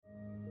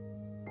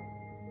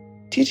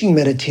Teaching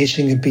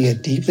meditation can be a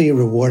deeply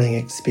rewarding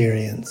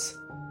experience.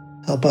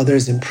 Help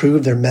others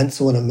improve their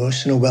mental and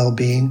emotional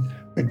well-being,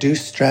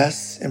 reduce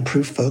stress,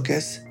 improve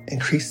focus,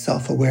 increase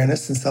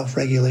self-awareness and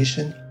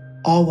self-regulation,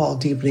 all while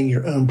deepening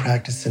your own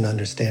practice and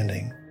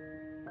understanding.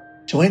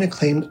 Join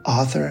acclaimed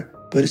author,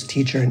 Buddhist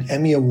teacher, and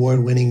Emmy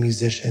Award-winning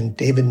musician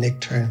David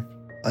Nichtern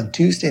on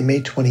Tuesday,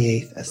 May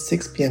 28th at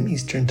 6 p.m.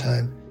 Eastern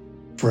Time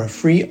for a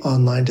free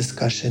online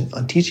discussion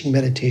on teaching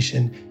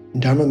meditation in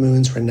Dharma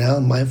Moon's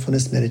renowned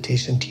mindfulness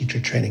meditation teacher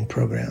training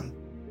program.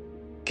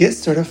 Get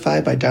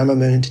certified by Dharma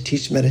Moon to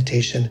teach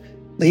meditation,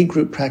 lead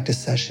group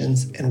practice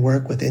sessions, and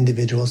work with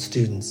individual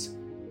students.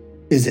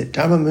 Visit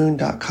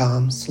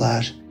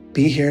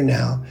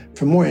dharmamoon.com/BeHereNow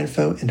for more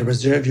info and to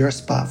reserve your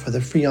spot for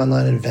the free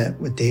online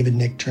event with David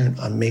Nichtern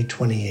on May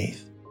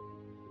 28th.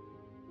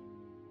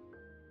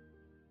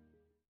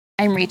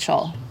 I'm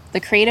Rachel, the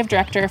creative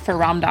director for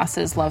Ram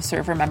Dass's Love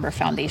Serve Remember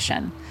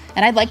Foundation,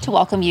 and I'd like to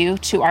welcome you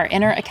to our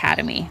Inner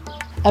Academy,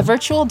 a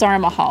virtual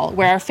Dharma hall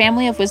where our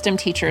family of wisdom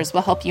teachers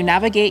will help you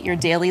navigate your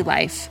daily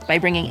life by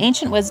bringing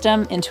ancient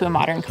wisdom into a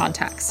modern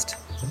context.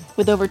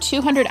 With over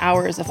 200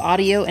 hours of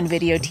audio and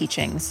video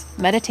teachings,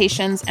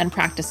 meditations, and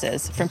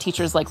practices from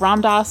teachers like Ram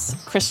Dass,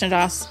 Krishna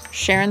Das,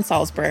 Sharon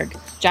Salzberg,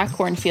 Jack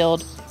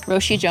Kornfield,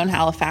 Roshi Joan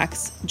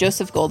Halifax,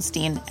 Joseph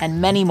Goldstein, and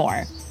many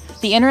more,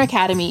 the Inner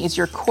Academy is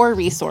your core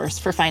resource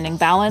for finding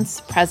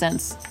balance,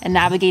 presence, and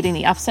navigating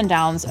the ups and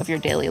downs of your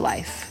daily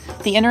life.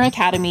 The Inner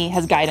Academy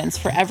has guidance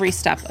for every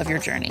step of your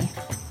journey.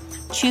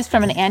 Choose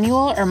from an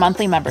annual or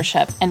monthly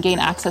membership and gain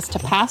access to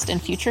past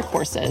and future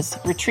courses,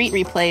 retreat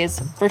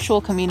replays,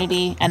 virtual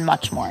community, and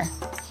much more.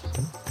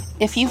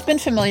 If you've been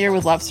familiar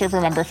with Love Serve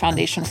Remember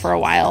Foundation for a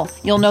while,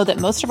 you'll know that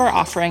most of our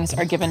offerings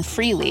are given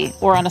freely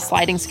or on a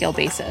sliding scale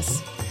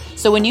basis.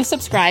 So when you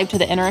subscribe to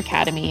the Inner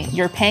Academy,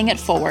 you're paying it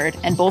forward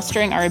and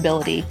bolstering our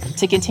ability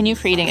to continue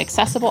creating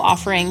accessible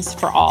offerings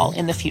for all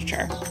in the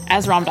future,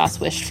 as Ram Dass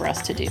wished for us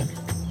to do.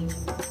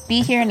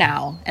 Be here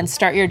now and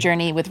start your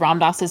journey with Ram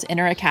Dass's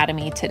Inner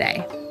Academy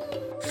today.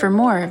 For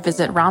more,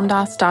 visit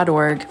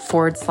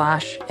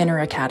ramdass.org/Inner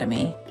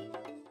Academy.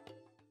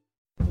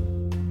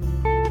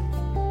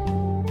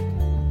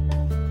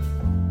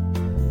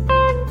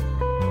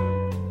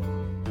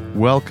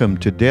 Welcome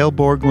to Dale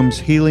Borglum's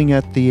Healing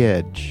at the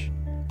Edge.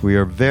 We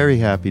are very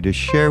happy to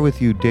share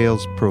with you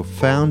Dale's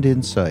profound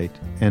insight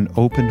and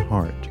open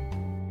heart.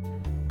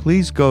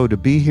 Please go to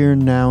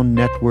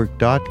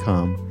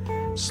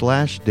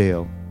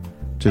BeHereNowNetwork.com/Dale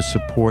to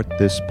support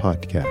this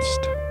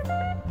podcast.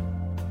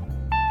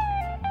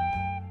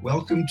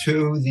 Welcome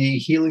to the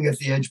Healing at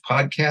the Edge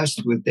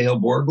podcast with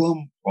Dale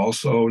Borglum,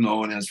 also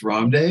known as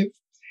Ramdev.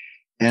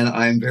 And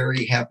I'm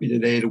very happy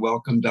today to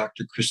welcome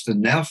Dr. Kristin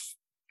Neff,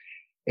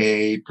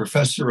 a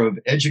professor of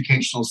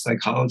educational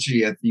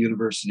psychology at the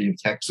University of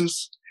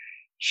Texas.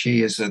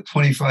 She is a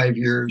 25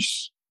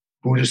 years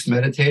Buddhist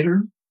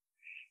meditator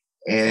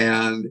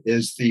and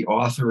is the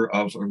author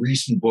of a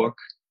recent book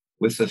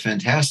with the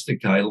fantastic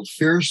title,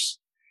 Fierce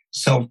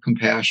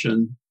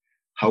Self-Compassion: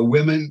 How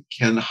Women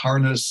Can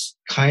Harness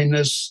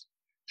Kindness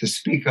to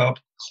Speak Up,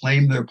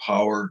 Claim Their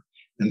Power,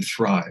 and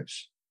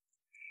Thrive.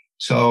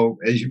 So,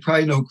 as you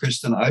probably know,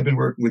 Kristin, I've been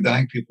working with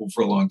dying people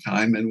for a long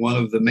time, and one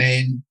of the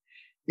main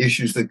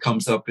issues that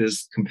comes up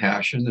is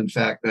compassion. In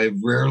fact,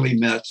 I've rarely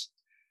met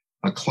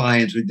a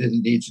client who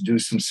didn't need to do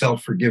some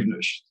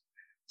self-forgiveness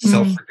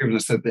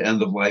at the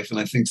end of life. And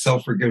I think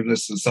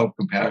self-forgiveness and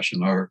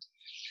self-compassion are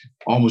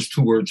almost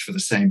two words for the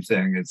same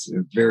thing. It's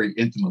very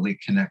intimately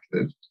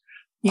connected.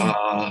 Yeah.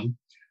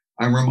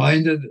 I'm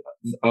reminded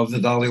of the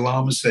Dalai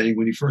Lama saying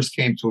when he first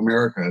came to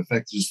America, in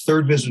fact, his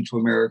third visit to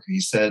America, he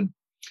said,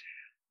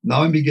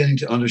 "Now I'm beginning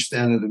to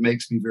understand that it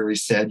makes me very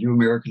sad. You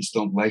Americans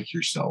don't like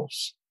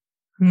yourselves."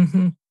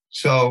 Mm-hmm.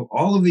 So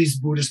all of these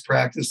Buddhist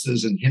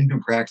practices and Hindu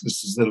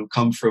practices that have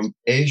come from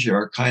Asia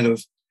are kind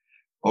of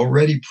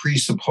already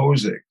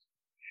presupposing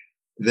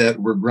that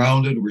we're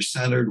grounded, we're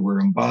centered, we're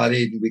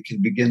embodied. We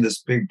can begin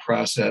this big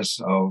process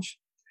of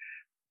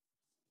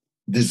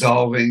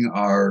dissolving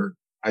our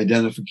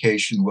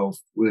identification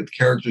with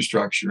character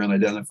structure and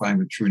identifying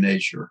with true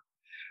nature.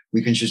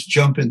 We can just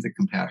jump into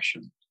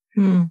compassion.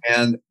 Mm.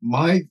 And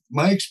my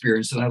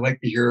experience, and I'd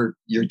like to hear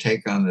your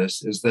take on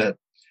this, is that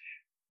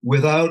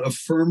without a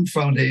firm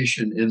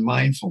foundation in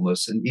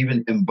mindfulness and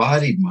even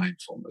embodied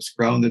mindfulness,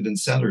 grounded in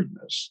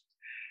centeredness,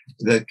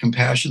 that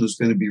compassion is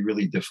going to be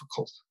really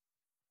difficult.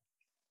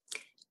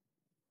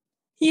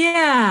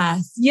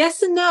 Yeah,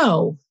 yes and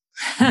no.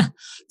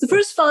 So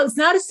first of all, it's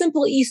not a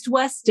simple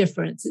East-West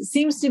difference. It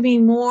seems to be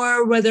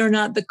more whether or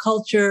not the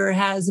culture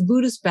has a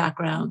Buddhist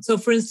background. So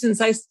for instance,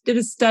 I did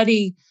a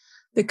study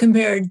that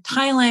compared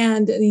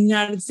Thailand and the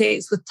United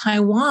States with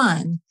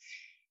Taiwan.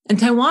 And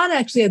Taiwan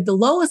actually had the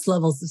lowest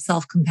levels of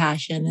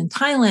self-compassion, and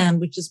Thailand,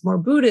 which is more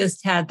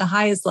Buddhist, had the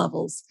highest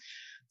levels.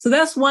 So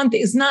that's one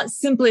thing. It's not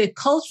simply a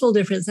cultural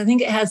difference. I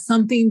think it has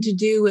something to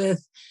do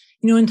with,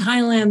 in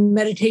Thailand,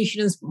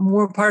 meditation is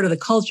more part of the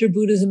culture.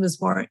 Buddhism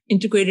is more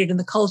integrated in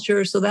the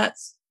culture. So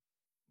that's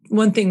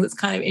one thing that's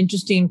kind of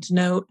interesting to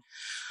note.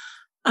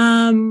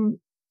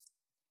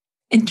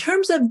 In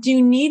terms of, do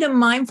you need a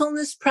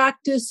mindfulness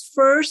practice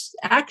first?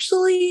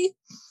 Actually,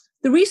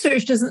 the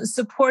research doesn't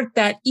support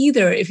that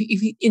either. If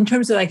in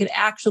terms of like an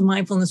actual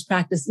mindfulness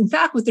practice. In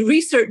fact, what the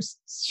research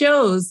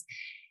shows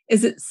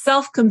is that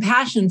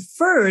self-compassion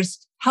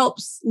first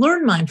helps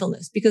learn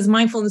mindfulness, because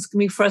mindfulness can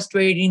be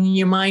frustrating and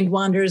your mind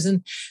wanders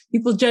and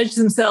people judge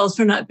themselves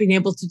for not being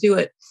able to do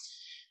it.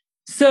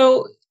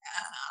 So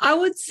I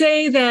would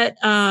say that,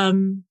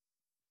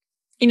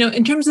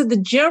 in terms of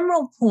the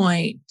general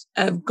point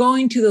of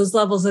going to those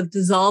levels of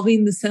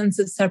dissolving the sense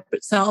of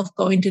separate self,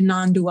 going to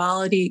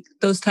non-duality,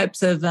 those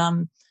types of,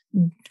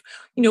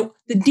 the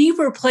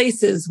deeper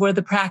places where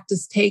the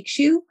practice takes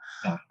you,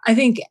 I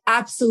think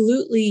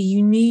absolutely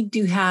you need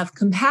to have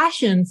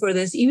compassion for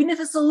this. Even if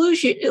it's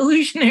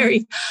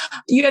illusionary,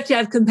 you have to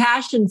have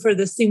compassion for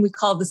this thing we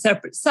call the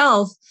separate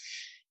self.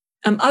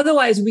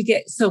 Otherwise, we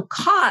get so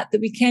caught that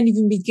we can't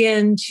even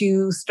begin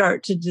to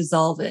start to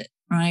dissolve it,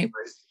 right?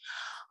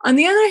 On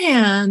the other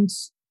hand,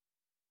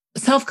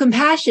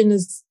 self-compassion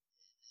is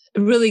a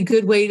really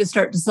good way to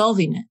start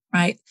dissolving it,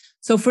 right?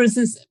 So for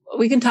instance,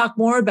 we can talk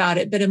more about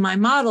it, but in my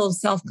model of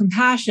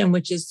self-compassion,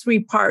 which is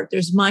 3-part,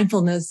 there's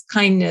mindfulness,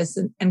 kindness,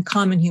 and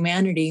common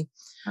humanity.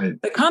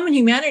 Right. The common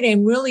humanity, I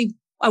really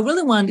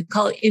wanted to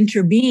call it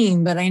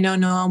interbeing, but I know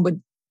no one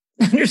would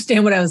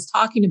understand what I was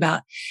talking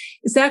about.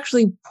 It's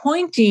actually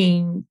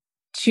pointing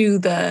to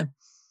the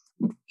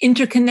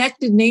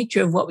interconnected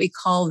nature of what we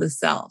call the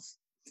self.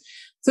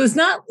 So it's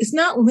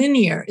not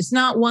linear. It's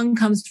not one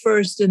comes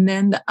first and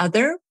then the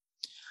other.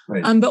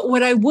 Right. But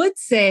what I would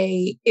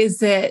say is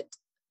that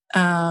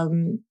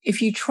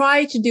if you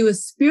try to do a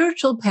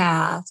spiritual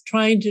path,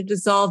 trying to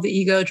dissolve the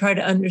ego, try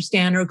to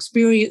understand or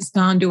experience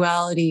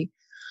non-duality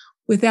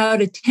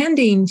without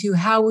attending to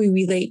how we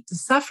relate to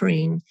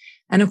suffering,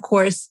 and of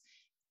course,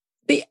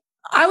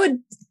 I would,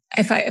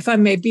 if I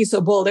may be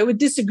so bold, I would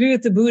disagree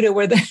with the Buddha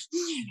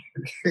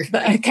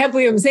but I can't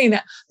believe I'm saying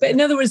that. But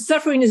in other words,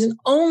 suffering isn't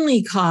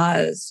only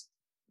caused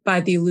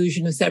by the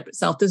illusion of separate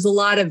self. There's a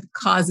lot of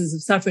causes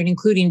of suffering,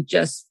 including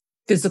just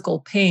physical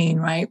pain,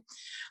 right?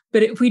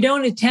 But if we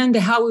don't attend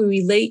to how we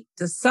relate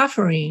to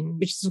suffering,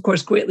 which is, of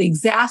course, greatly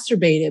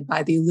exacerbated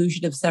by the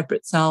illusion of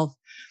separate self,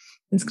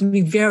 it's going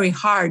to be very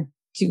hard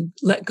to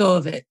let go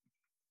of it.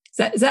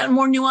 Is that a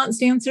more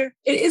nuanced answer?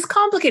 It is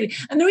complicated.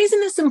 And the reason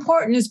it's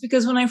important is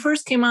because when I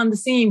first came on the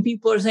scene,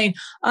 people are saying,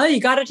 oh, you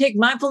got to take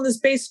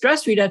mindfulness-based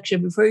stress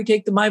reduction before you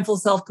take the mindful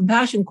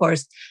self-compassion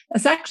course.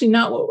 That's actually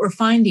not what we're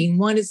finding.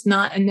 One is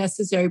not a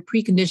necessary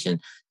precondition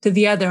to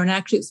the other. And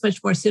actually, it's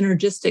much more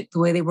synergistic the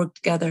way they work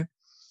together.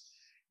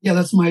 Yeah,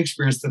 that's my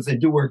experience, that they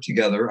do work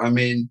together. I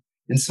mean,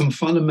 in some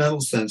fundamental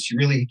sense, you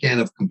really can't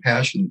have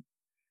compassion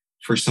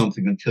for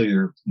something until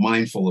you're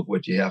mindful of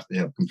what you have to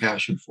have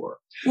compassion for.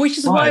 Which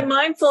is why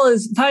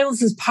mindfulness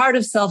is part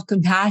of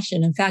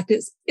self-compassion. In fact,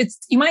 it's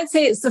you might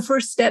say it's the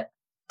first step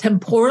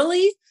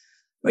temporally,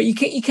 where you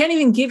can't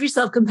even give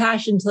yourself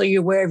compassion until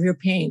you're aware of your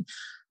pain.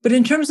 But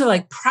in terms of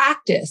like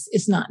practice,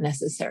 it's not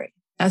necessary.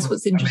 That's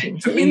what's interesting.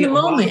 So in the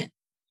moment.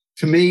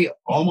 To me,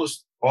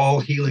 almost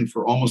all healing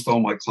for almost all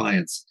my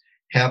clients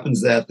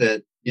happens at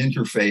that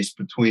interface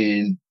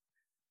between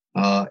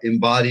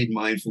embodied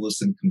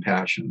mindfulness and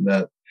compassion,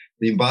 that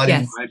the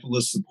embodied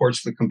mindfulness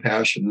supports the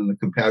compassion, and the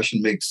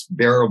compassion makes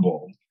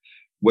bearable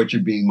what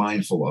you're being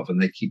mindful of.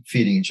 And they keep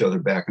feeding each other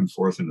back and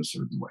forth in a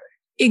certain way.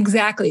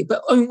 Exactly.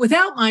 But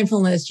without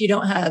mindfulness,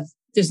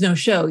 there's no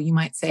show, you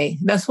might say.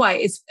 That's why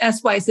it's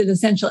an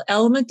essential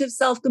element of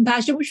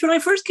self-compassion, which when I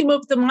first came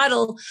up with the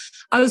model,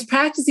 I was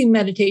practicing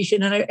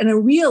meditation and I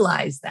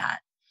realized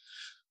that.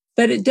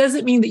 But it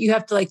doesn't mean that you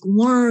have to like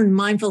learn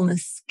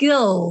mindfulness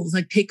skills,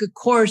 like take a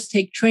course,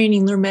 take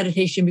training, learn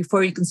meditation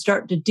before you can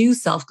start to do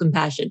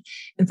self-compassion.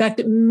 In fact,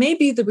 it may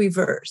be the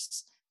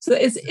reverse. So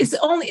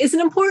it's an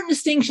important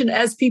distinction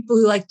as people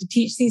who like to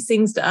teach these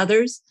things to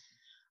others.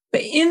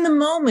 But in the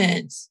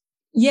moment,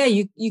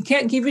 you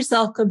can't give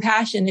yourself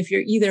compassion if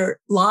you're either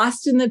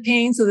lost in the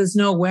pain, so there's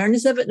no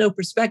awareness of it, no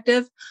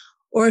perspective,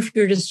 or if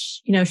you're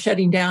just,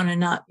 shutting down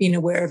and not being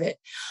aware of it.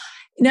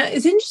 Now,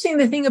 it's interesting,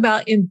 the thing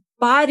about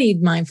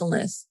embodied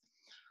mindfulness.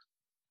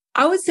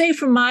 I would say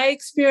from my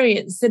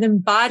experience that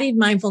embodied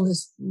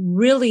mindfulness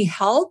really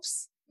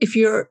helps if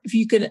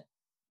you can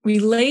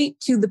relate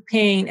to the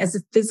pain as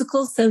a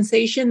physical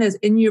sensation as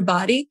in your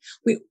body.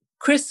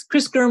 Chris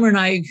Germer and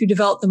I, who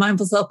developed the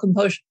Mindful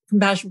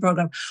Self-Compassion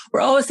program, we're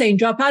always saying,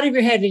 drop out of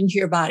your head into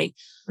your body.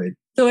 Right.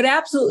 So I'd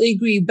absolutely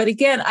agree. But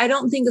again, I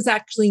don't think it's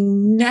actually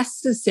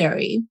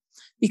necessary,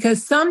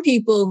 because some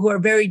people who are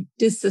very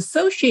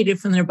disassociated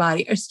from their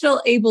body are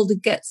still able to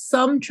get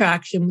some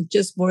traction with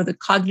just more the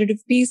cognitive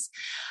piece.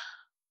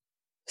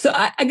 So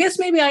I guess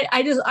maybe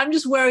I'm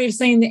just wary of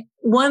saying that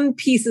one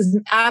piece is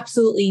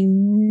absolutely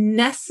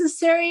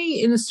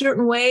necessary in a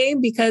certain way,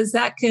 because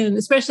that can,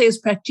 especially as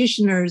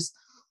practitioners,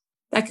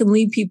 that can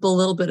lead people a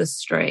little bit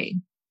astray.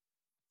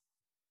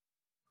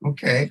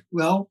 Okay.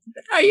 Well,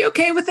 are you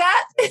okay with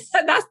that?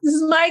 This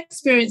is my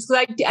experience,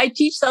 because I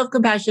teach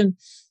self-compassion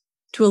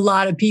to a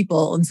lot of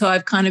people. And so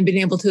I've kind of been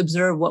able to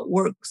observe what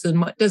works and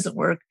what doesn't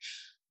work.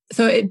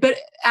 But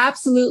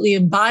absolutely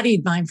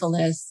embodied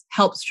mindfulness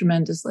helps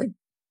tremendously.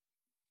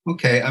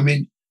 Okay. I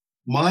mean,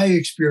 my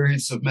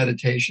experience of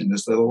meditation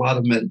is that a lot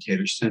of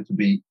meditators tend to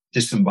be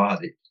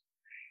disembodied.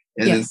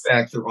 And in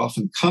fact, they're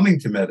often coming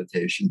to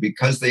meditation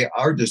because they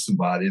are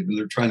disembodied and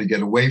they're trying to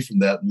get away from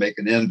that and make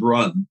an end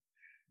run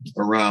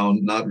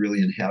around not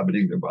really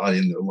inhabiting their body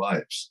in their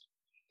lives.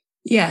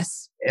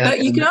 Yes.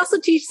 But you can also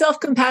teach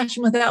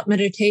self-compassion without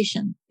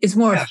meditation. It's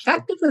more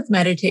effective with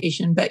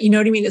meditation, but you know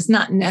what I mean? It's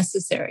not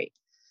necessary.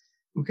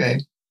 Okay.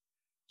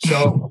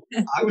 So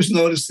I was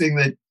noticing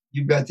that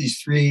you've got these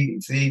three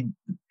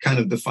kind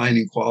of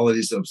defining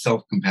qualities of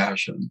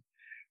self-compassion,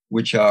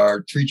 which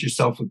are treat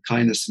yourself with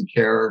kindness and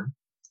care,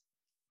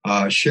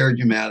 shared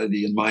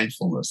humanity, and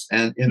mindfulness.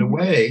 And in a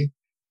way,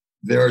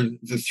 they're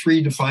the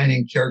three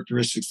defining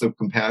characteristics of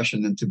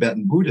compassion in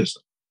Tibetan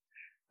Buddhism.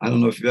 I don't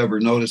know if you've ever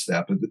noticed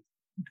that, but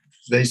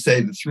they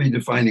say the three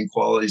defining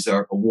qualities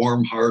are a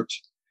warm heart,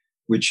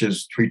 which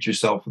is treat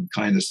yourself with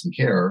kindness and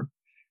care,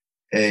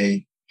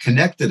 a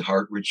connected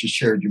heart, which is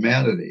shared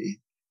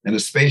humanity, and a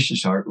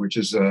spacious heart, which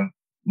is a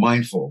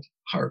mindful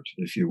heart,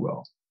 if you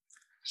will.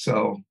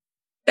 So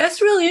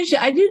that's really interesting.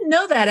 I didn't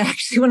know that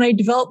actually when I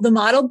developed the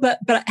model, but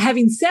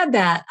having said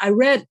that,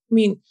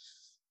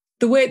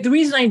 the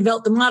reason I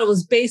developed the model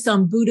was based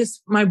on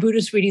my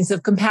Buddhist readings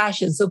of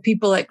compassion. So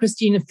people like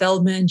Christina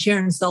Feldman,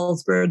 Sharon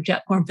Salzberg,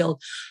 Jack Kornfield.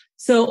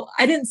 So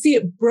I didn't see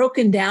it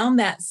broken down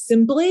that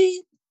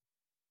simply,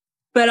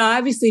 but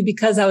obviously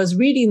because I was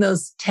reading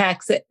those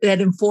texts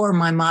that inform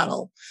my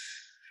model.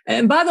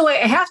 And by the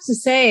way, I have to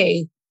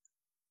say,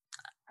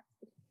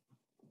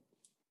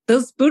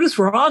 those Buddhists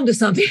were onto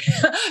something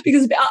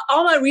because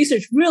all my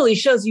research really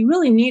shows you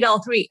really need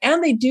all three,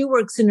 and they do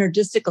work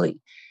synergistically,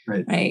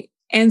 right?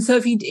 And so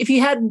if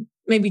you had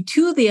maybe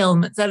two of the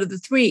elements out of the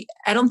three,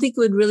 I don't think it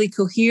would really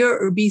cohere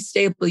or be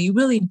stable. You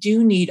really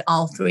do need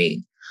all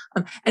three.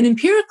 And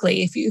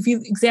empirically, if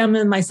you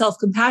examine my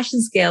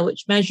self-compassion scale,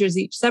 which measures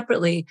each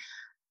separately,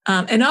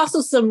 and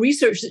also some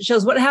research that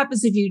shows what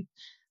happens if you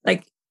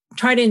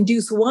try to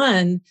induce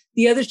one,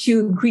 the other two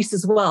increase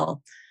as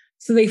well.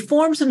 So they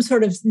form some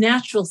sort of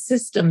natural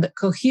system that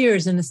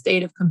coheres in a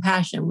state of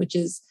compassion, which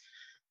is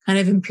kind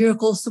of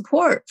empirical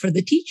support for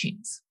the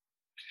teachings.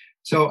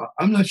 So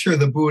I'm not sure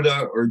the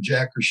Buddha or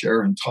Jack or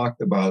Sharon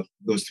talked about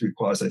those three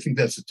qualities. I think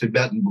that's a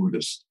Tibetan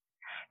Buddhist.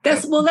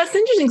 That's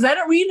interesting because I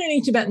don't read any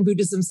Tibetan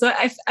Buddhism. So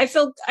I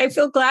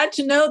feel glad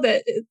to know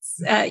that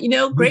it's,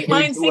 great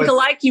minds think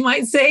alike, you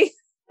might say.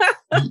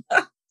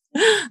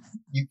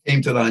 You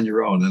came to it on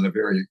your own in a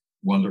very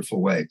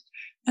wonderful way.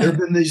 There have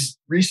been these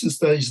recent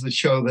studies that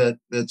show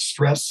that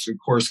stress, of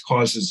course,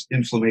 causes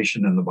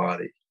inflammation in the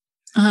body,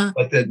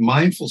 but that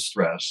mindful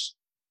stress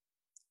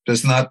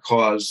does not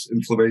cause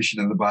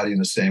inflammation in the body in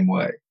the same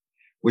way,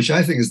 which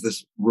I think is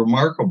this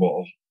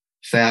remarkable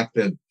fact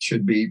that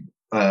should be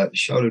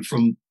shouted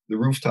from the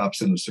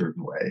rooftops in a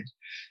certain way.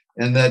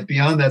 And that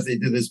beyond that, they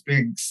did this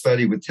big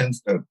study with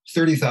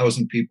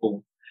 30,000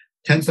 people,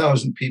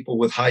 10,000 people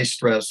with high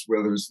stress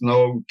where there's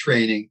no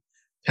training,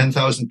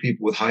 10,000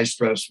 people with high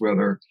stress where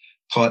they're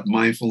taught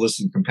mindfulness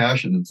and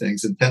compassion and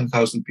things, and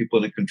 10,000 people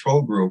in a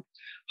control group,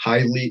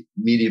 high,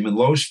 medium, and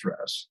low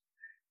stress.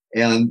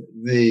 And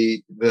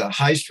the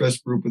high stress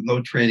group with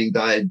no training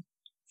died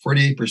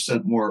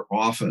 48% more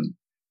often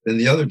than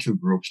the other two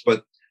groups.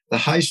 But the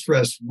high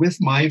stress with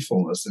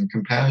mindfulness and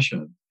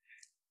compassion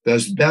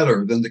does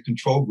better than the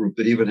control group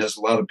that even has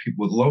a lot of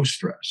people with low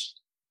stress.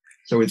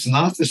 So it's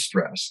not the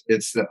stress,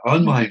 it's the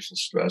unmindful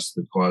stress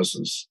that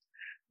causes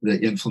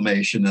the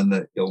inflammation and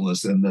the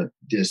illness and the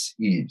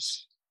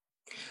dis-ease.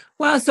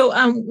 Wow. So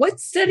what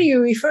study are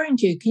you referring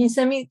to? Can you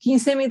send me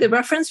the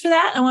reference for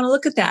that? I want to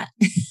look at that.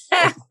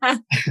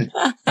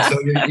 So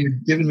you're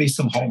giving me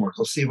some homework.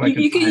 I'll see if I can.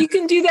 You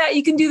can do that.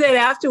 You can do that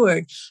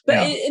afterward. But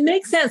it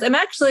makes sense. I'm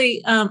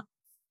actually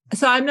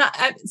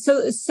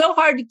so it's so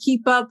hard to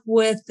keep up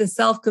with the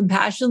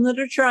self-compassion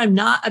literature. I'm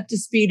not up to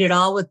speed at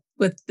all with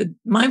the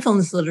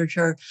mindfulness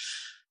literature.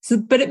 So,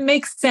 but it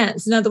makes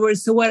sense. In other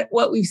words, so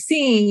what we've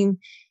seen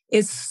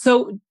is,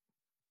 so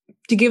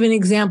to give an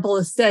example,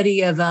 a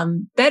study of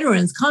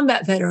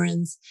combat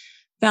veterans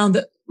found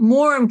that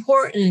more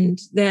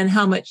important than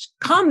how much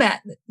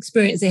combat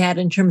experience they had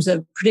in terms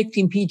of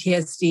predicting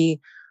PTSD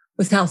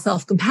was how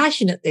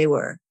self-compassionate they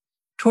were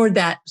toward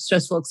that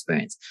stressful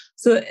experience.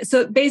 So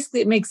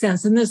basically it makes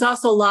sense. And there's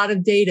also a lot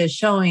of data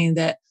showing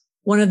that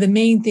one of the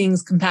main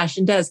things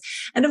compassion does.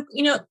 And,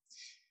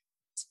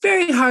 it's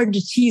very hard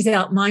to tease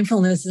out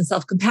mindfulness and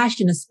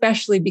self-compassion,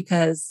 especially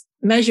because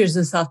measures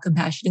of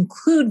self-compassion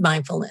include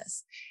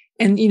mindfulness.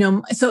 And,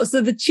 so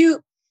the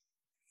two,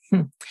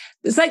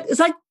 it's like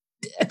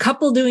a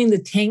couple doing the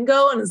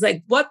tango, and it's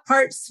like, what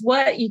part's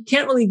what? You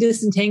can't really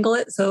disentangle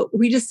it. So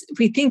if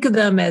we think of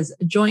them as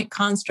a joint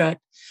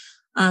construct,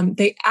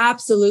 they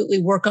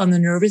absolutely work on the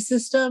nervous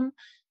system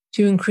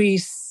to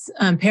increase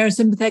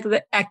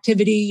parasympathetic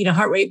activity,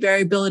 heart rate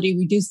variability,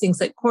 reduce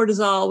things like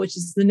cortisol, which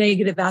is the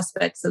negative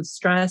aspects of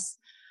stress.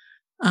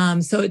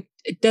 So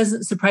it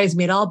doesn't surprise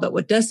me at all. But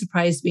what does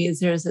surprise me is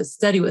there's a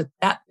study with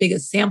that big a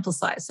sample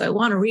size. So I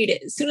want to read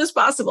it as soon as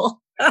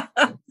possible.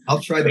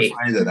 I'll try to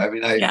find it. I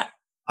mean, I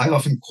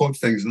often quote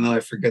things and then I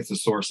forget the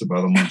source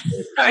about a month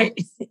later. So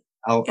right.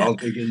 I'll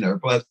dig in there.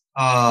 But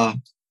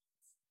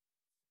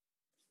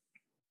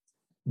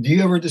do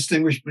you ever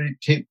distinguish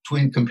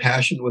between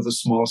compassion with a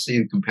small c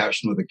and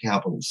compassion with a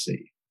capital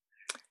C?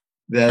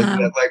 That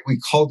like we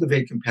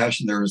cultivate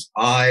compassion.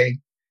 I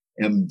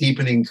am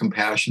deepening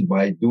compassion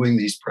by doing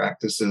these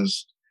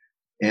practices,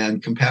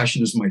 and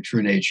compassion is my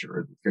true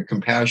nature.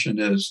 Compassion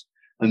is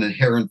an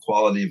inherent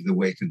quality of the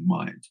awakened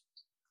mind.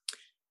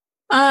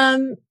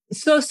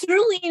 So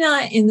certainly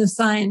not in the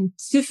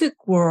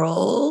scientific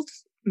world,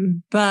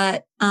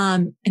 but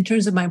in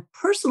terms of my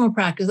personal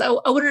practice,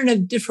 I wouldn't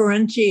have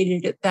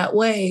differentiated it that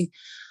way.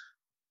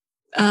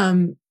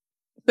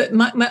 But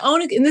my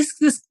own, and this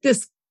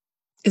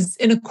is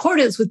in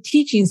accordance with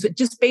teachings, but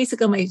just based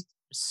on my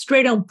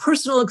straight on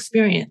personal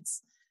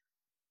experience.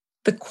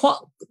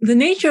 The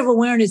nature of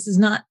awareness is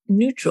not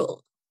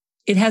neutral.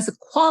 It has a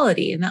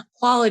quality, and that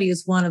quality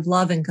is one of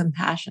love and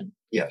compassion.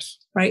 Yes.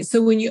 Right.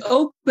 So when you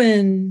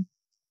open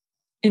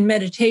in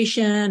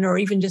meditation, or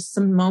even just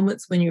some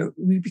moments when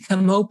we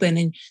become open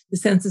and the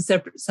sense of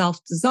separate self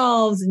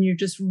dissolves and you're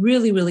just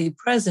really, really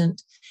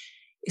present,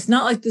 it's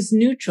not like this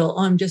neutral,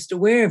 I'm just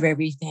aware of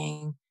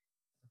everything.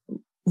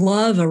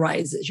 Love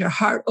arises, your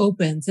heart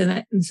opens.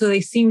 And so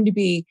they seem to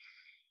be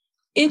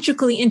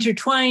intricately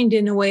intertwined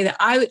in a way that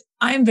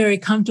I'm very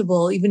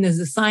comfortable, even as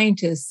a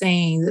scientist,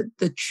 saying that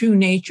the true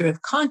nature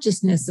of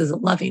consciousness is a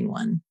loving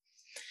one.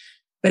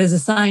 But as a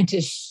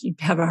scientist, you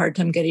have a hard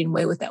time getting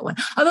away with that one.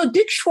 Although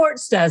Dick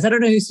Schwartz does. I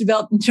don't know who's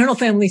developed internal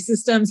family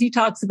systems. He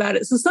talks about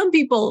it. So some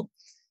people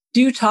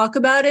do talk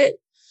about it.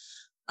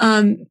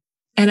 And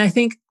I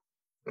think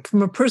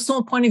from a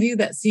personal point of view,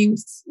 that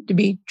seems to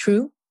be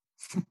true.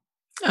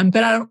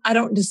 But I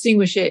don't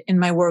distinguish it in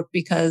my work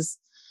because,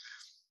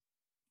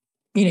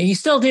 you're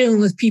still dealing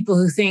with people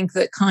who think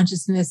that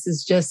consciousness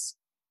is just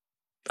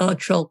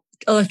electrical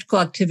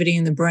activity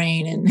in the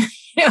brain. And,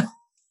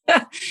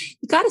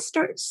 you got to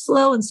start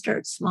slow and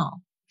start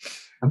small.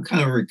 I'm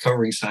kind of a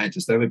recovering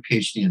scientist. I have a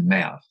PhD in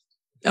math.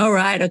 All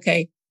right.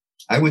 Okay.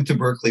 I went to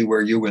Berkeley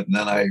where you went, and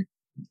then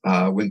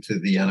I went to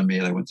the NME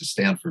and I went to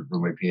Stanford for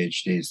my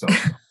PhD. So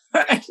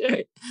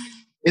right.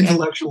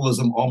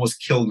 Intellectualism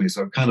almost killed me.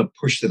 So I kind of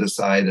pushed it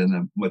aside and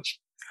I'm much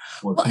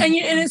more. Well, and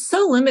it's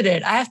so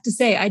limited. I have to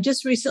say, I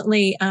just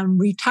recently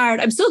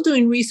retired. I'm still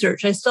doing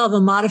research. I still have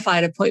a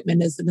modified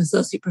appointment as an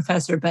associate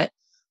professor, but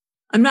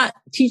I'm not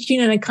teaching,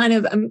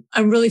 and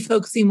I'm really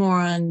focusing more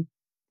on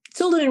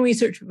still doing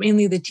research,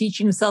 mainly the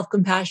teaching of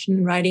self-compassion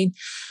and writing.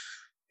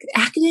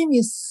 Academia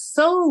is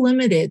so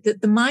limited,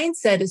 that the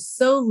mindset is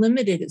so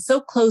limited. It's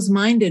so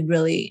closed-minded,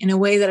 really, in a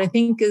way that I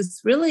think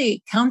is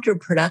really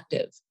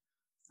counterproductive.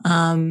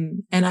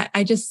 And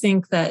I just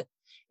think that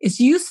it's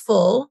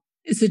useful.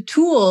 It's a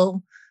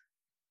tool,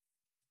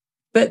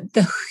 but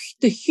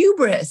the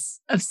hubris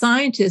of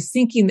scientists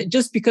thinking that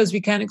just because we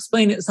can't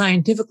explain it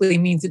scientifically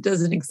means it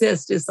doesn't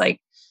exist is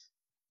like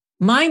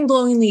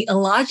mind-blowingly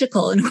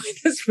illogical in a way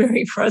that's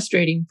very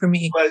frustrating for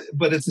me.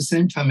 But at the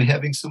same time,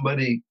 having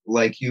somebody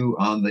like you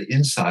on the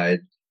inside,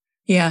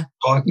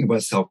 talking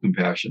about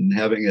self-compassion and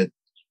having it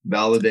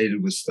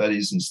validated with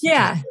studies and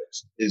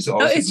statistics is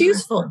also it's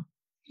useful. Important.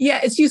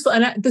 Yeah, it's useful.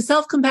 And the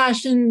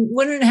self-compassion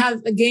wouldn't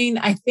have gained,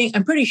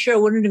 I'm pretty sure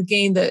wouldn't have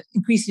gained the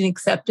increasing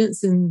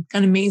acceptance in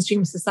kind of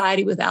mainstream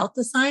society without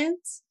the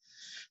science.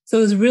 So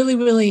it was really,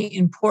 really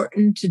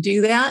important to do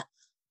that.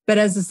 But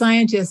as a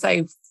scientist,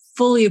 I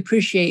fully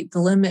appreciate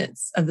the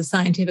limits of the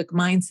scientific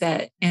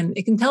mindset. And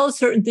it can tell us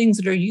certain things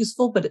that are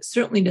useful, but it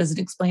certainly doesn't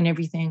explain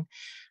everything.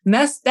 And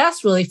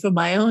that's really from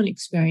my own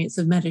experience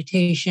of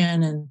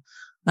meditation and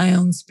my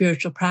own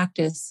spiritual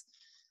practice.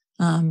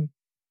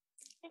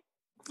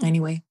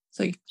 Anyway,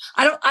 so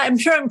I'm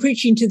sure I'm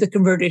preaching to the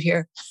converted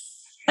here.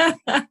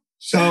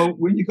 So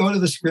when you go to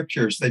the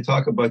scriptures, they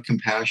talk about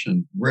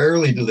compassion.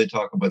 Rarely do they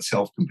talk about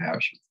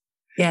self-compassion.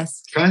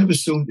 Yes. Kind of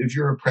assumed if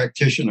you're a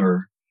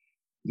practitioner,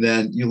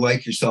 then you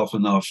like yourself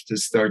enough to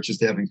start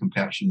just having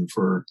compassion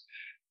for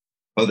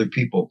other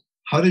people.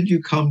 How did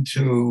you come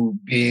to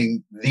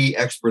being the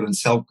expert in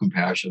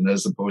self-compassion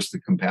as opposed to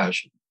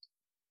compassion?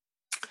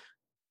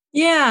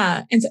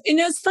 Yeah. And so,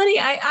 it's funny.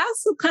 I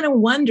also kind of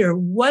wonder,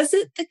 was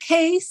it the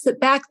case that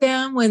back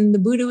then when the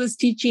Buddha was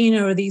teaching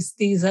or these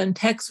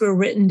texts were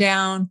written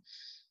down,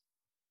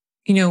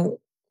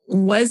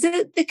 was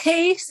it the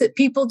case that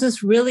people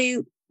just really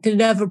didn't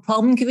have a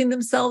problem giving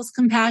themselves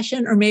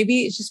compassion? Or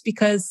maybe it's just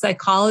because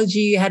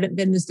psychology hadn't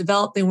been as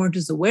developed. They weren't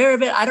as aware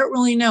of it. I don't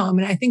really know. I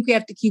mean, I think we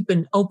have to keep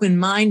an open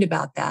mind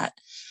about that.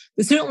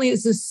 But certainly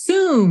it's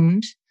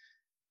assumed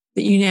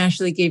that you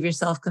naturally gave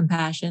yourself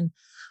compassion.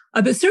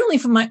 But certainly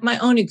from my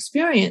own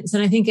experience,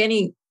 and I think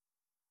any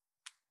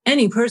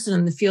person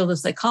in the field of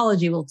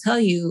psychology will tell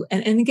you,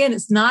 and again,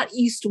 it's not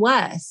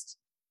East-West,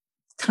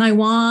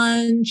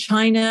 Taiwan,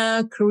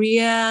 China,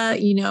 Korea,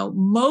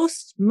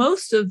 most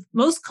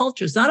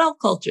cultures, not all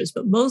cultures,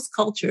 but most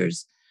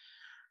cultures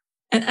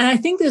And I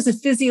think there's a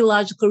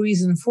physiological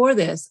reason for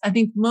this. I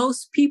think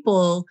most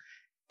people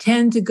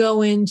tend to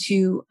go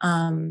into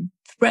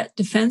threat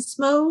defense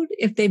mode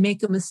if they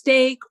make a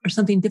mistake or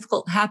something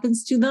difficult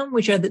happens to them,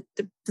 which are the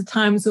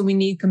times when we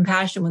need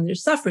compassion, when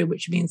there's suffering,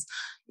 which means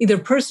either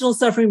personal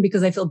suffering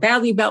because I feel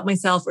badly about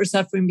myself or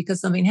suffering because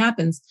something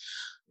happens.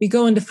 We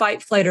go into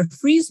fight, flight, or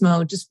freeze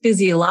mode just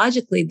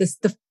physiologically.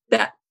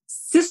 That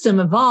system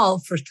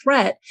evolved for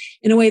threat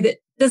in a way that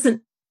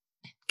doesn't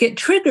get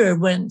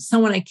triggered when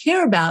someone I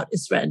care about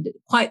is threatened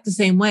quite the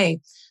same way.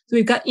 So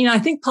we've got, I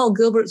think Paul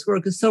Gilbert's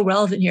work is so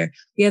relevant here.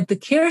 We have the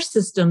care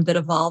system that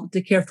evolved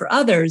to care for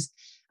others,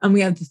 and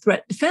we have the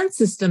threat defense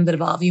system that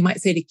evolved, you might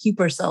say, to keep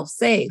ourselves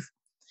safe.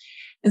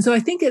 And so I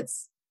think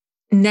it's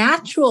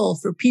natural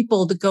for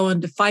people to go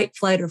into fight,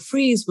 flight, or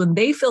freeze when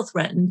they feel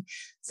threatened.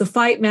 So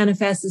fight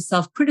manifests as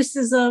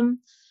self-criticism.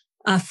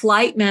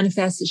 Flight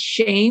manifests as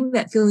shame,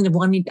 that feeling of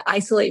wanting to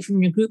isolate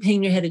from your group,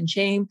 hang your head in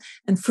shame.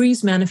 And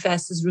freeze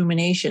manifests as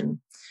rumination.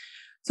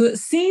 So it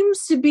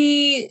seems to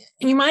be,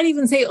 you might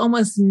even say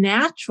almost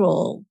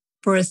natural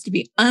for us to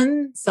be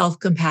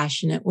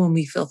unself-compassionate when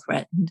we feel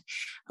threatened.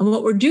 And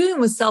what we're doing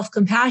with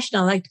self-compassion,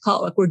 I like to call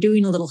it like we're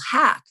doing a little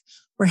hack.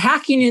 We're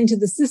hacking into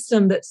the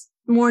system that's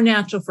more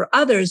natural for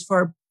others,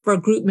 for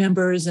group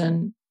members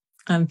and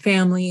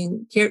family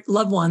and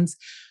loved ones,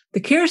 the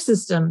care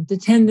system, to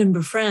tend and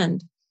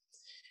befriend.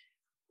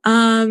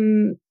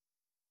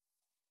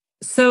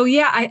 So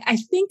yeah, I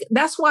think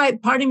that's why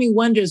part of me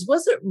wonders,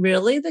 was it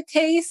really the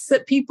case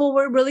that people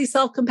were really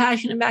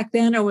self-compassionate back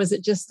then, or was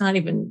it just not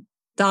even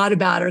thought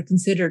about or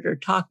considered or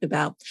talked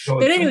about?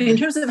 But anyway, in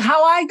terms of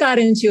how I got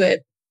into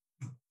it,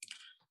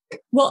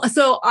 well,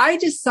 so I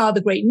just saw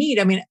the great need.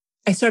 I mean,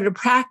 I started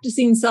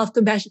practicing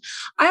self-compassion.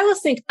 I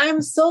always think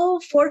I'm so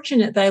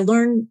fortunate that I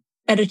learned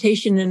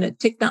meditation in a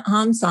Thich Nhat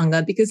Hanh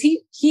Sangha, because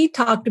he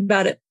talked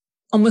about it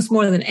almost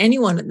more than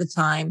anyone at the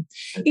time.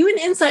 Even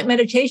insight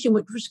meditation,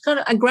 which was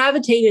I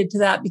gravitated to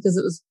that because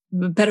it was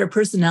a better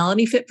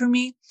personality fit for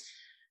me.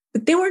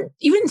 But they weren't,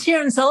 even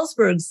Sharon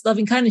Salzberg's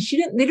loving kindness,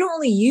 they don't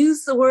really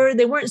use the word.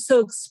 They weren't so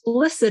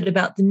explicit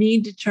about the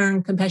need to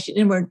turn compassion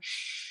inward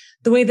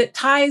the way that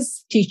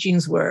Thay's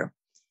teachings were.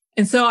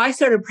 And so I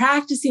started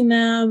practicing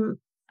them.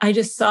 I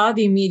just saw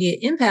the immediate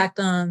impact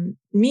on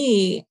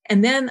me.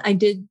 And then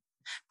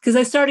because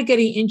I started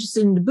getting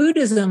interested in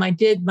Buddhism, I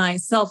did my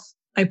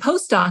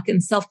postdoc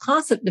in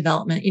self-concept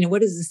development.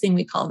 What is this thing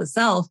we call the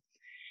self?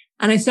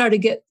 And I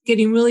started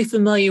getting really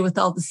familiar with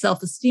all the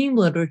self-esteem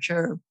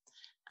literature.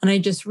 And I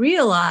just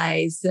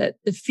realized that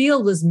the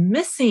field was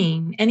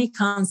missing any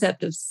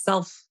concept of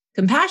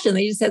self-compassion.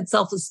 They just had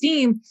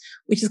self-esteem,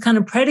 which is kind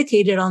of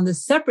predicated on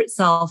this separate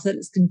self that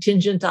is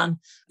contingent on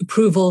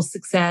approval,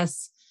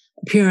 success,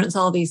 appearance,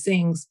 all these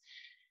things.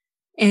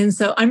 And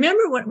so I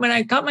remember when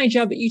I got my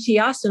job at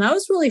UT Austin, I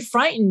was really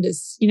frightened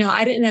as,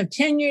 I didn't have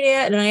tenure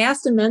yet. And I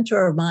asked a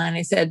mentor of mine,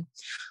 I said,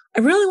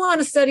 I really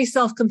want to study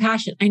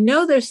self-compassion. I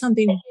know there's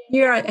something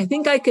here. I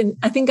think I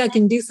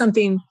can do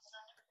something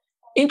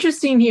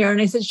interesting here.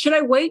 And I said, should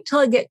I wait till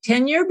I get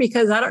tenure?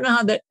 Because I don't know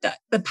how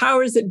the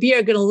powers that be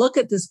are going to look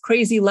at this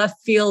crazy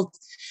left field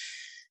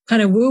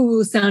kind of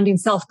woo-woo sounding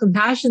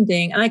self-compassion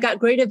thing. And I got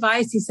great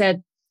advice. He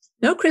said,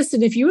 no,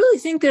 Kristen, if you really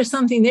think there's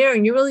something there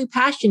and you're really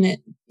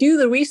passionate, do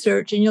the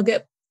research and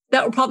that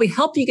will probably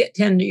help you get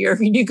tenure if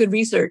you do good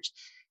research.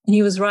 And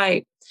he was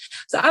right.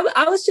 So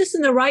I was just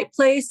in the right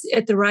place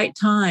at the right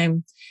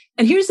time.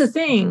 And here's the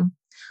thing.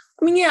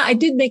 I mean, yeah, I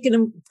did make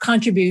a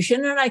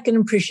contribution and I can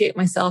appreciate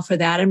myself for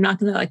that. I'm not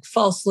going to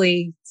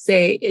falsely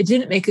say it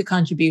didn't make a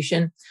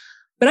contribution,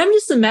 but I'm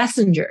just a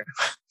messenger.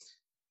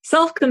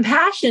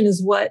 Self-compassion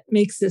is what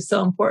makes this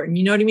so important.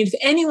 You know what I mean? If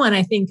anyone,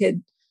 I think,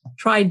 had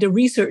tried to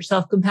research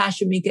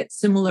self-compassion, we get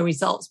similar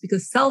results,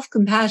 because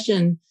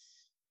self-compassion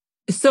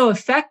is so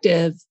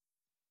effective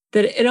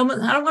that it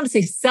almost, I don't want to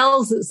say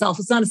sells itself.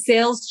 It's not a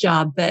sales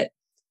job, but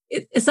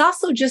it's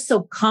also just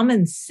so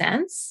common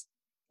sense.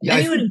 Yeah,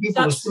 I think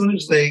people, as soon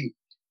as they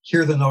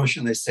hear the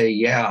notion, they say,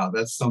 yeah,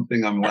 that's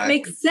something I'm lacking. That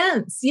makes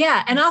sense.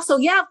 Yeah. And also,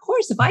 yeah, of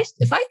course,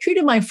 if I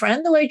treated my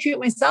friend the way I treat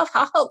myself,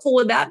 how helpful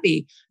would that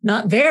be?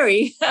 Not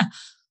very.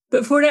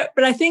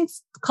 But I think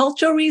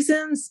cultural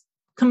reasons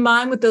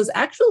combined with those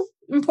actual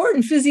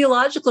important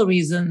physiological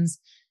reasons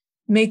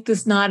make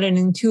this not an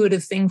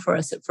intuitive thing for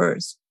us at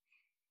first.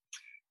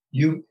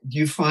 Do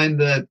you find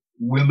that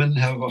women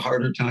have a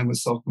harder time with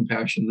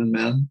self-compassion than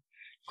men?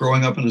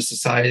 Growing up in a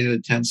society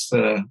that tends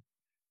to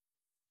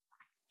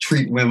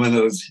treat women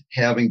as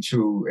having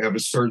to have a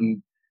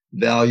certain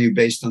value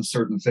based on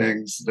certain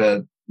things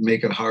that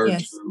make it hard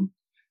to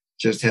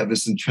just have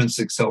this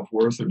intrinsic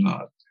self-worth or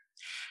not?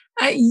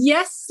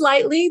 Yes,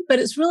 slightly, but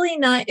it's really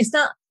not, it's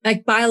not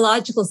like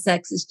biological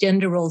sex, it's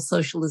gender role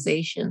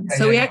socialization.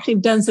 So we actually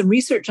have done some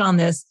research on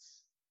this.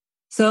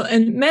 So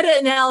in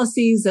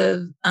meta-analyses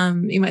of,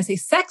 you might say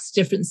sex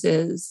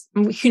differences,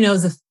 who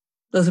knows if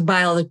those are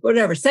biological,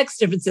 whatever, sex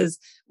differences,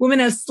 women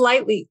have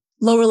slightly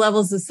lower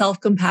levels of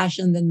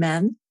self-compassion than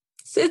men.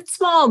 So it's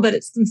small, but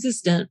it's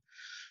consistent.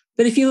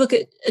 But if you look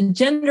at a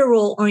gender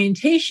role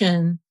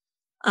orientation,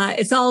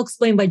 it's all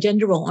explained by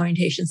gender role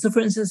orientation. So for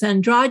instance,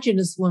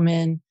 androgynous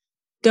women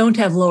don't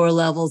have lower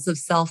levels of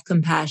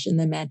self-compassion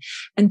than men.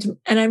 And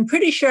I'm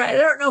pretty sure, I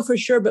don't know for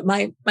sure, but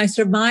my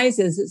surmise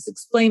is it's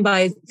explained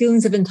by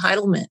feelings of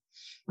entitlement.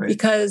 Right.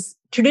 Because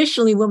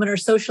traditionally women are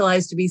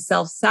socialized to be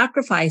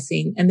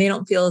self-sacrificing and they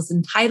don't feel as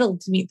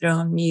entitled to meet their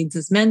own needs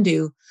as men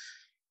do.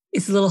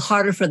 It's a little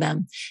harder for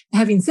them.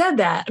 Having said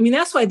that, I mean,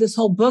 that's why this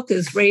whole book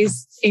is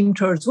aimed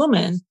towards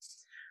women.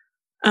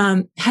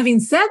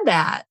 Having said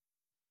that,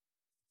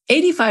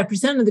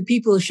 85% of the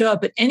people who show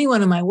up at any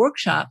one of my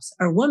workshops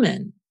are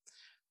women,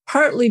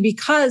 partly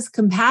because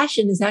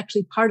compassion is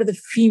actually part of the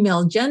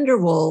female gender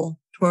role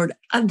toward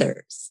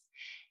others.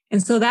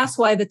 And so that's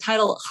why the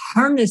title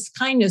Harness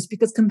Kindness,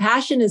 because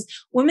compassion is,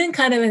 women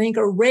kind of, I think,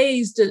 are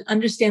raised to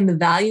understand the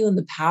value and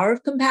the power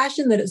of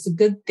compassion, that it's a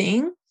good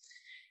thing.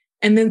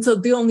 And then so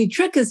the only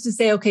trick is to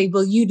say, okay,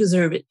 well, you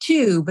deserve it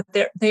too. But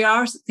they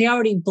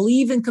already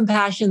believe in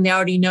compassion. They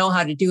already know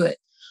how to do it.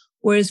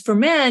 Whereas for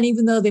men,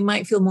 even though they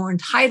might feel more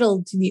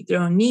entitled to meet their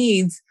own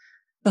needs,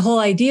 the whole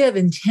idea of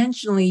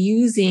intentionally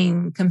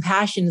using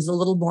compassion is a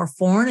little more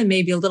foreign and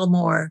maybe a little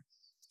more,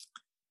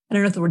 I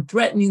don't know if the word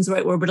threatening is the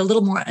right word, but a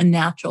little more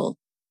unnatural.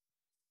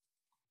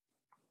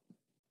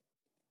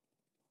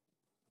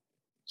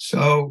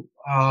 So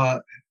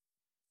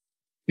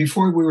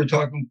before we were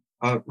talking,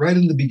 right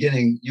in the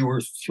beginning, you were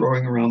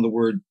throwing around the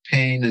word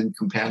pain and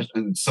compassion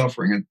and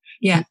suffering. And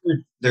yeah,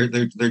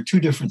 they're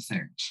two different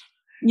things.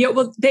 Yeah,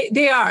 well,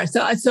 they are.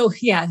 So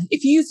yeah,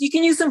 if you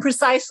can use them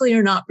precisely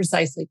or not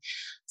precisely.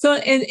 So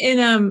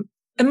in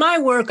my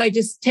work, I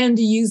just tend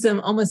to use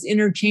them almost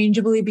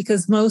interchangeably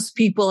because most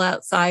people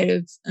outside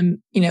of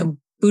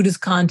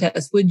Buddhist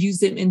context would use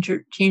them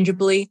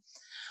interchangeably.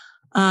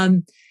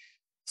 So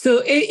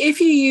if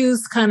you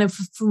use kind of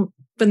from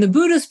the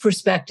Buddhist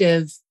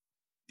perspective,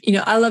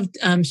 I love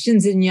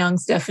Shinzen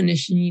Young's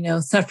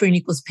definition. Suffering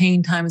equals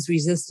pain times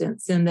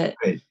resistance, and that.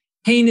 Right.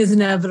 Pain is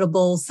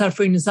inevitable.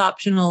 Suffering is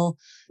optional.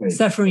 Right.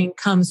 Suffering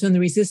comes from the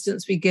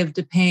resistance we give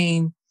to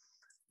pain.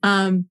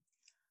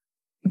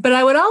 But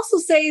I would also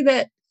say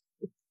that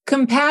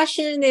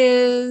compassion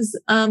is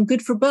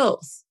good for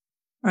both,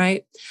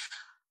 right?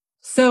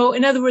 So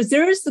in other words,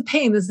 there is the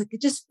pain. There's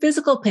just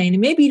physical pain.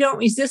 And maybe you don't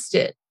resist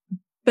it,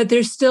 but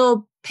there's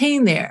still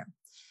pain there.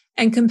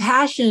 And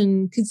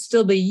compassion could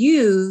still be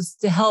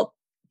used to help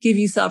give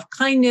you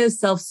self-kindness,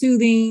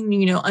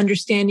 self-soothing,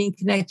 understanding,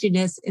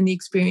 connectedness in the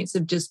experience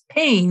of just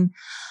pain.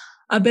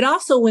 But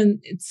also when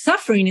it's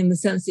suffering in the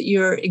sense that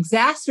you're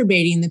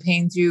exacerbating the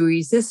pain through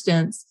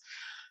resistance.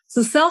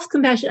 So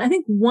self-compassion, I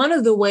think one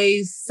of the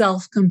ways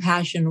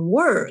self-compassion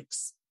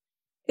works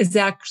is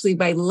actually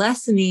by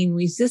lessening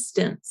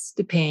resistance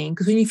to pain.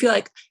 Because when you feel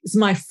like it's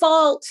my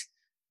fault,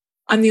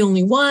 I'm the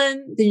only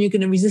one, then you're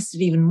going to resist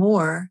it even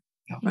more,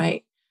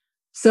 right?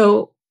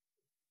 So,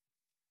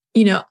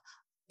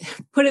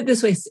 put it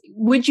this way,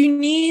 would you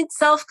need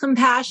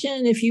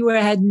self-compassion if you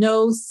had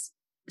no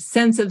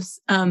sense of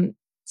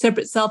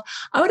separate self?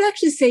 I would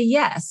actually say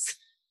yes.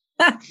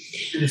 Can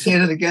you say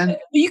that again?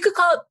 You could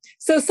call it.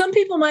 So some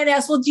people might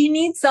ask, well, do you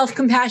need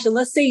self-compassion?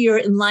 Let's say you're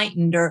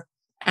enlightened, or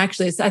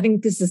actually, I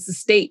think this is a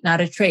state, not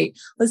a trait.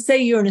 Let's say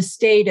you're in a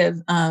state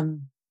of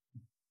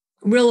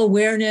real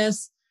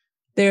awareness.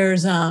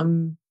 There's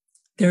no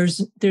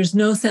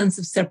sense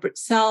of separate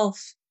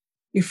self.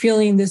 You're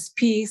feeling this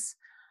peace.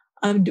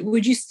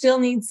 Would you still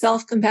need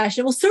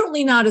self-compassion? Well,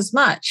 certainly not as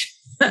much.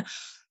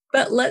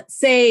 But let's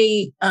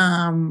say,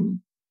 I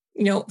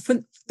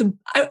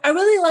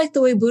really like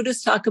the way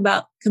Buddhists talk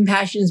about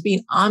compassion as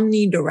being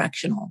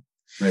omnidirectional.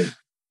 Right.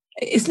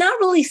 It's not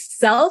really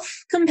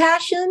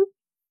self-compassion.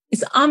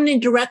 It's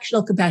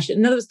omnidirectional compassion.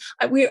 In other words,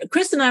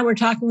 Chris and I were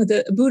talking with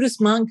a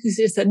Buddhist monk who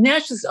just said,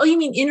 naturally, oh, you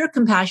mean inner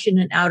compassion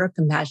and outer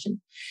compassion.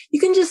 You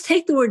can just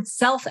take the word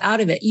self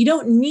out of it. You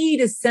don't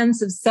need a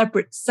sense of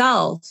separate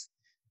self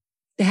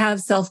to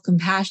have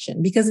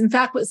self-compassion, because in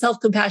fact, what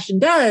self-compassion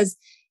does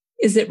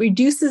is it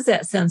reduces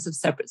that sense of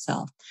separate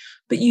self.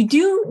 But you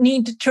do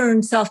need to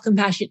turn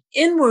self-compassion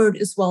inward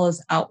as well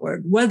as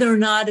outward, whether or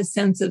not a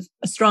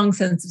strong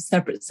sense of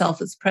separate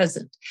self is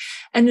present.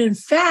 And in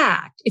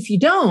fact, if you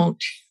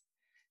don't,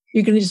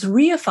 you're going to just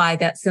reify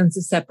that sense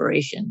of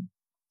separation,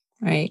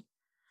 right?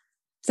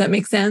 Does that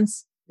make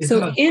sense?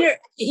 So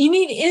you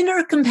need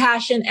inner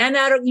compassion and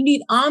outer, you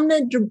need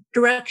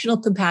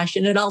omnidirectional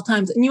compassion at all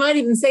times. And you might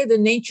even say the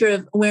nature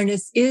of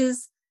awareness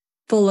is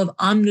full of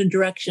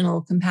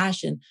omnidirectional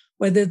compassion,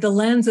 whether the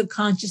lens of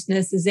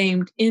consciousness is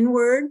aimed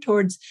inward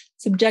towards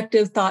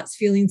subjective thoughts,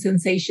 feelings,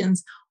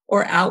 sensations,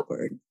 or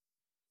outward.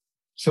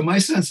 So my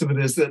sense of it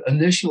is that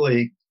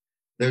initially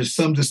there's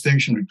some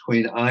distinction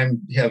between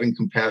I'm having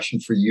compassion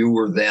for you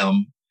or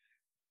them,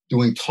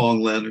 doing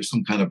Tonglen or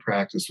some kind of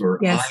practice, or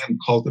yes. I am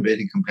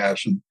cultivating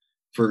compassion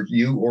for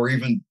you or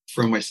even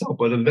for myself.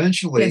 But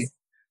eventually, yes.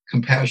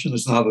 Compassion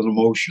is not an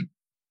emotion.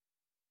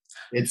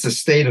 It's a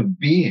state of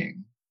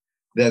being,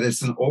 that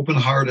it's an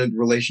open-hearted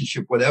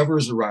relationship, whatever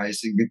is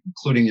arising,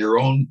 including your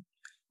own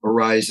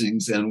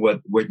arisings and what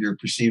you're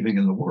perceiving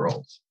in the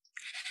world.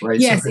 Right?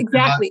 Yes, so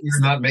exactly.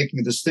 You're not making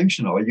a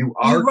distinction. You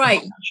are right.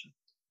 compassion.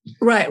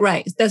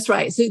 Right. That's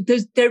right. So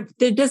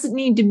there doesn't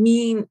need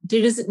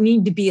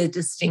to be a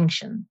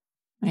distinction,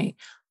 right?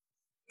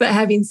 But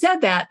having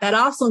said that, that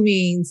also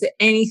means that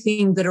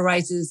anything that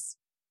arises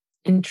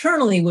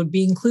internally would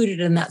be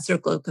included in that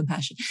circle of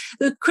compassion.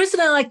 Chris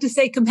and I like to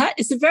say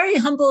it's a very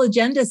humble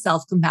agenda,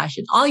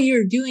 self-compassion. All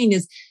you're doing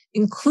is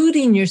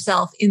including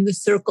yourself in the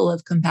circle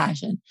of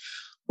compassion.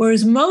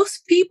 Whereas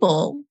most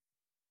people,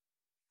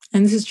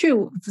 and this is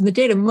true from the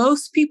data,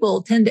 most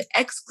people tend to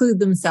exclude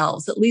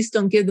themselves, at least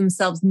don't give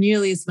themselves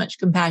nearly as much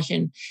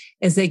compassion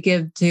as they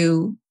give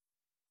to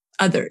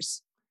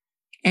others.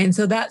 And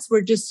so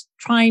we're just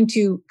trying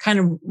to kind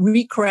of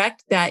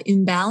recorrect that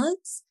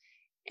imbalance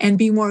and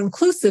be more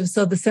inclusive.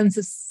 So the sense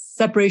of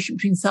separation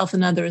between self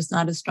and other is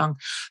not as strong.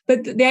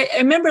 But I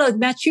remember like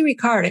Matthieu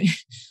Ricard,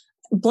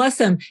 bless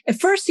him. At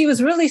first, he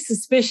was really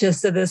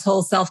suspicious of this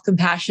whole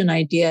self-compassion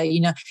idea.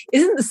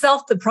 Isn't the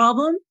self the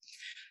problem?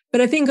 But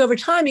I think over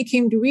time, he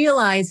came to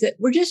realize that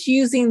we're just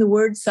using the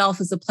word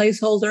self as a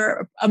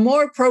placeholder. A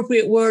more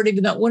appropriate word,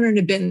 even though it wouldn't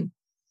have been,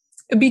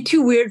 it'd be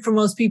too weird for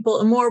most people.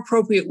 A more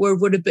appropriate word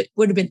would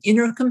have been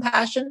inner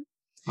compassion.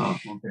 Oh,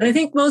 okay. And I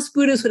think most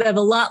Buddhists would have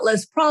a lot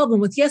less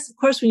problem with, yes, of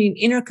course, we need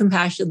inner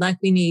compassion, like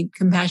we need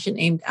compassion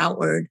aimed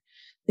outward.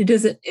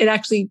 It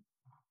actually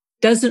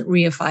doesn't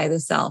reify the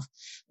self.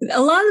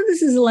 A lot of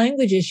this is a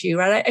language issue,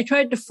 right? I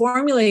tried to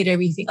formulate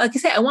everything. Like I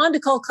say, I wanted to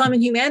call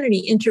common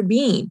humanity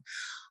interbeing.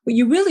 What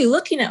you're really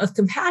looking at with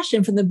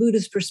compassion from the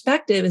Buddhist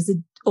perspective is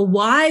a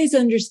wise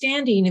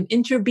understanding of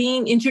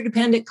interbeing,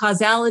 interdependent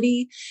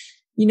causality.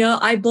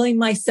 I blame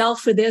myself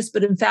for this,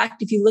 but in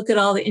fact, if you look at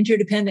all the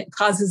interdependent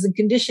causes and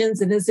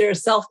conditions, and is there a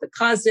self that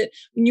caused it?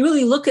 When you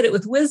really look at it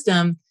with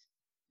wisdom,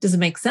 does it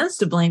make sense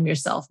to blame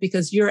yourself?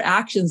 Because your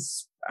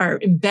actions are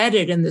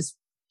embedded in this,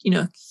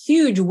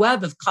 huge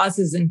web of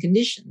causes and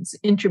conditions,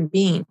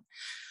 interbeing.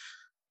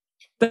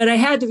 But I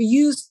had to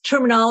use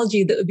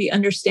terminology that would be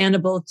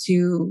understandable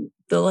to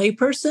the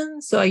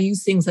layperson. So I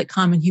use things like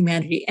common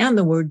humanity and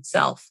the word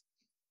self.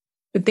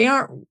 But they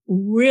aren't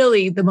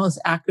really the most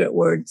accurate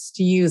words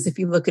to use if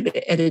you look at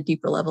it at a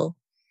deeper level.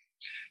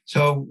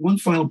 So one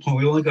final point.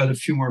 We only got a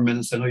few more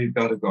minutes. I know you've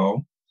got to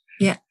go.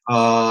 Yeah.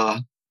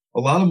 A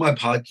lot of my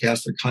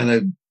podcasts are kind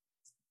of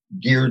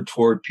geared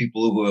toward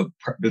people who have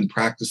been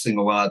practicing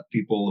a lot,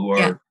 people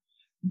who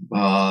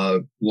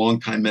are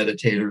long-time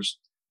meditators.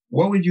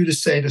 What would you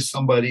say to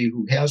somebody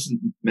who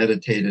hasn't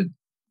meditated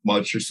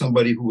much, or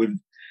somebody who would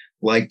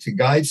like to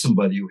guide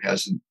somebody who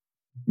hasn't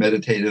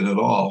meditated at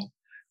all?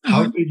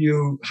 How could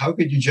you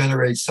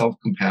generate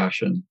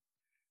self-compassion?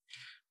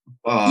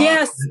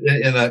 Yes.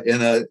 In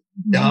a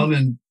down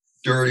and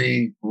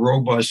dirty,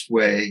 robust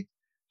way.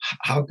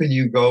 How can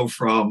you go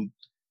from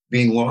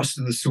being lost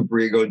in the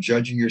superego,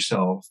 judging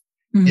yourself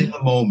in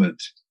the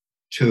moment,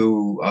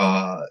 to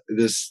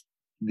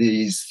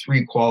these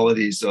three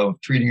qualities of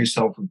treating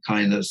yourself with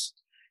kindness,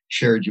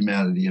 shared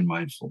humanity, and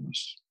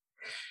mindfulness?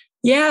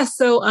 Yeah,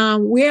 so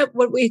we have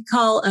what we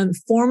call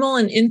formal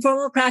and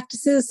informal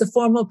practices. The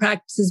formal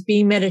practices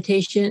being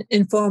meditation,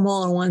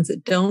 informal are ones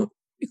that don't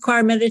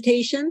require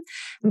meditation.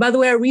 And by the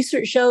way, our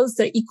research shows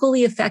they're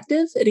equally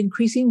effective at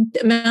increasing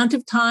the amount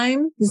of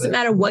time. It doesn't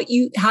matter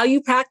how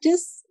you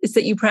practice, it's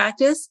that you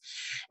practice.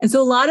 And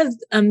so a lot of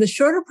the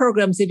shorter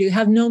programs they do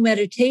have no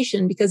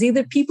meditation because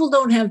either people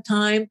don't have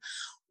time,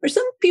 or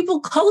some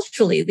people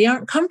culturally, they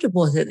aren't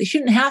comfortable with it. They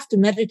shouldn't have to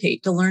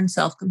meditate to learn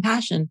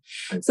self-compassion.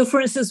 Right. So for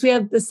instance, we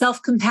have the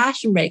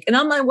self-compassion break. And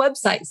on my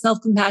website,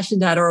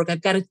 selfcompassion.org,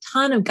 I've got a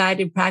ton of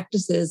guided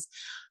practices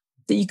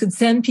that you could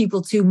send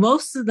people to.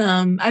 Most of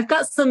them, I've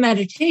got some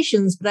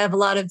meditations, but I have a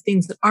lot of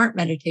things that aren't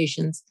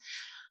meditations.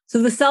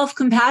 So the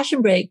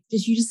self-compassion break,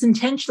 you just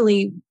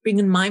intentionally bring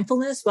in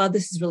mindfulness. Wow,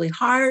 this is really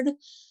hard.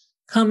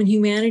 Common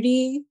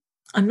humanity.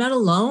 I'm not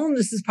alone.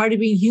 This is part of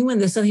being human.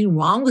 There's nothing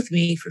wrong with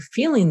me for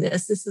feeling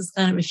this. This is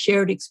kind of a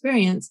shared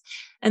experience.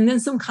 And then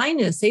some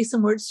kindness. Say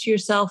some words to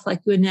yourself like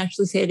you would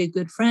naturally say to a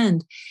good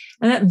friend.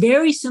 And that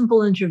very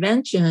simple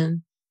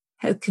intervention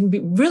can be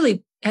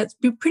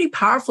pretty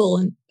powerful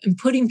in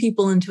putting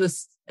people into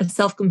a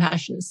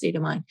self-compassionate state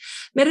of mind.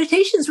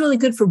 Meditation is really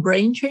good for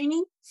brain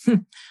training.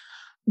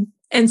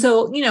 And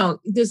so,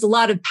 there's a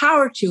lot of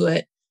power to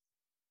it.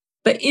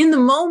 But in the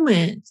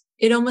moment,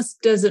 it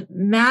almost doesn't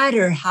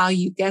matter how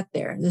you get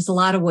there. There's a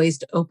lot of ways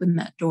to open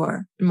that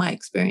door, in my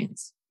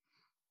experience.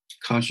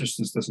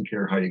 Consciousness doesn't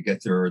care how you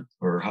get there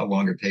or how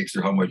long it takes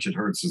or how much it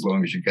hurts as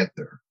long as you get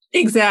there.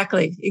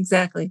 Exactly.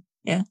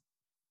 Yeah.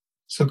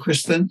 So,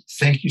 Kristen,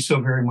 thank you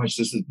so very much.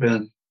 This has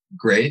been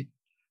great.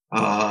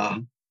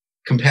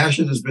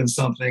 Compassion has been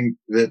something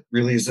that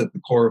really is at the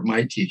core of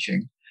my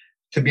teaching.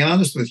 To be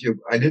honest with you,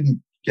 I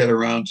didn't get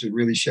around to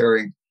really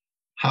sharing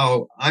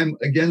how I'm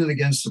again and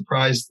again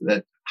surprised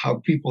that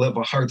how people have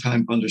a hard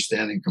time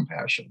understanding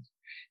compassion.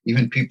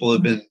 Even people who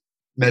have been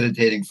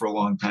meditating for a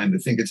long time, they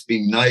think it's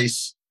being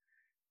nice.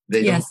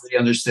 They don't really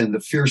understand the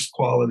fierce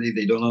quality.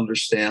 They don't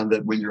understand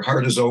that when your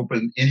heart is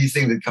open,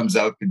 anything that comes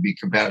out can be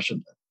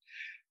compassionate.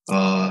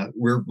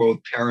 We're both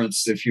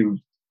parents. If you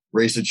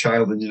raise a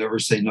child and you never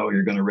say no,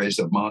 you're going to raise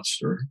a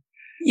monster.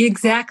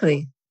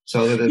 Exactly.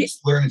 So that it's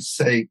learning to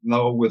say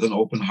no with an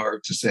open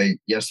heart, to say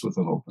yes with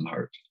an open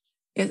heart.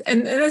 Yes.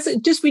 And that's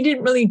just, we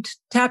didn't really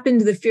tap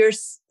into the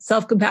fierce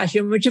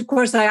self-compassion, which of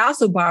course I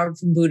also borrowed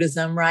from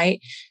Buddhism,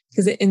 right?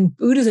 Because in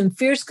Buddhism,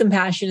 fierce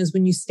compassion is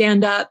when you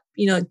stand up.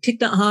 Thich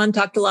Nhat Hanh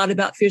talked a lot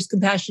about fierce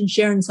compassion.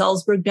 Sharon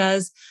Salzberg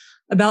does,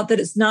 about that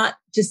it's not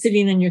just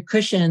sitting on your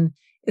cushion.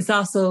 It's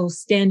also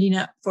standing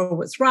up for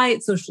what's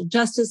right, social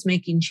justice,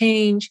 making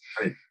change.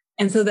 Right.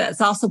 And so that's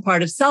also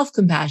part of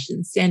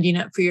self-compassion, standing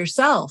up for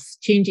yourself,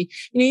 changing.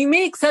 You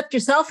may accept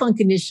yourself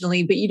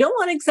unconditionally, but you don't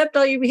want to accept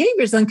all your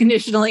behaviors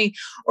unconditionally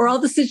or all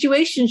the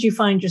situations you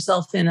find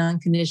yourself in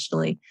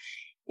unconditionally.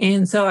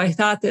 And so I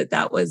thought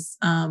that was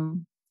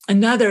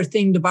another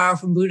thing to borrow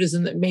from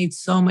Buddhism that made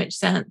so much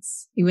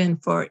sense, even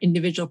for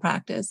individual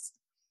practice.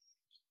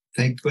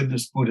 Thank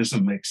goodness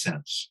Buddhism makes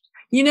sense.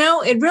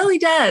 It really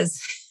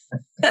does.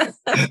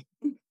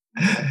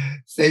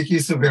 Thank you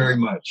so very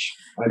much.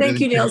 Thank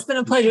you, Dale. It's been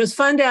a pleasure. It was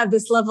fun to have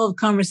this level of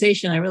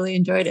conversation. I really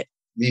enjoyed it.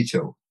 Me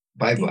too.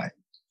 Bye-bye.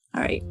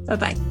 All right.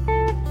 Bye-bye.